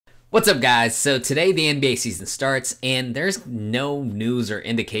What's up, guys? So today the NBA season starts and there's no news or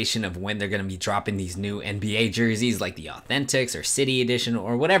indication of when they're going to be dropping these new NBA jerseys like the Authentics or City Edition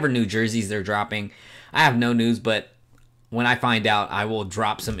or whatever new jerseys they're dropping. I have no news, but when I find out, I will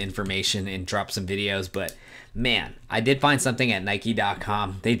drop some information and drop some videos. But man, I did find something at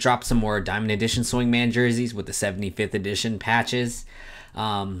Nike.com. They dropped some more Diamond Edition Swingman jerseys with the 75th edition patches.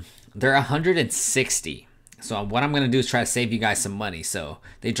 They're 160. So what I'm going to do is try to save you guys some money. So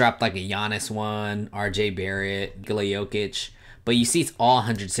they dropped like a Giannis one, RJ Barrett, Nikola Jokic, but you see it's all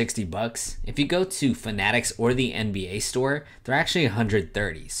 160 bucks. If you go to Fanatics or the NBA store, they're actually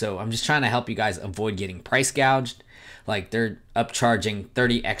 130. So I'm just trying to help you guys avoid getting price gouged. Like they're upcharging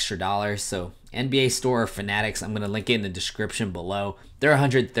 30 extra dollars. So NBA store or Fanatics, I'm going to link it in the description below. They're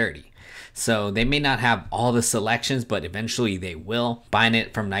 130. So they may not have all the selections, but eventually they will. Buying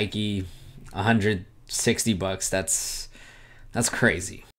it from Nike, 160 bucks, that's crazy.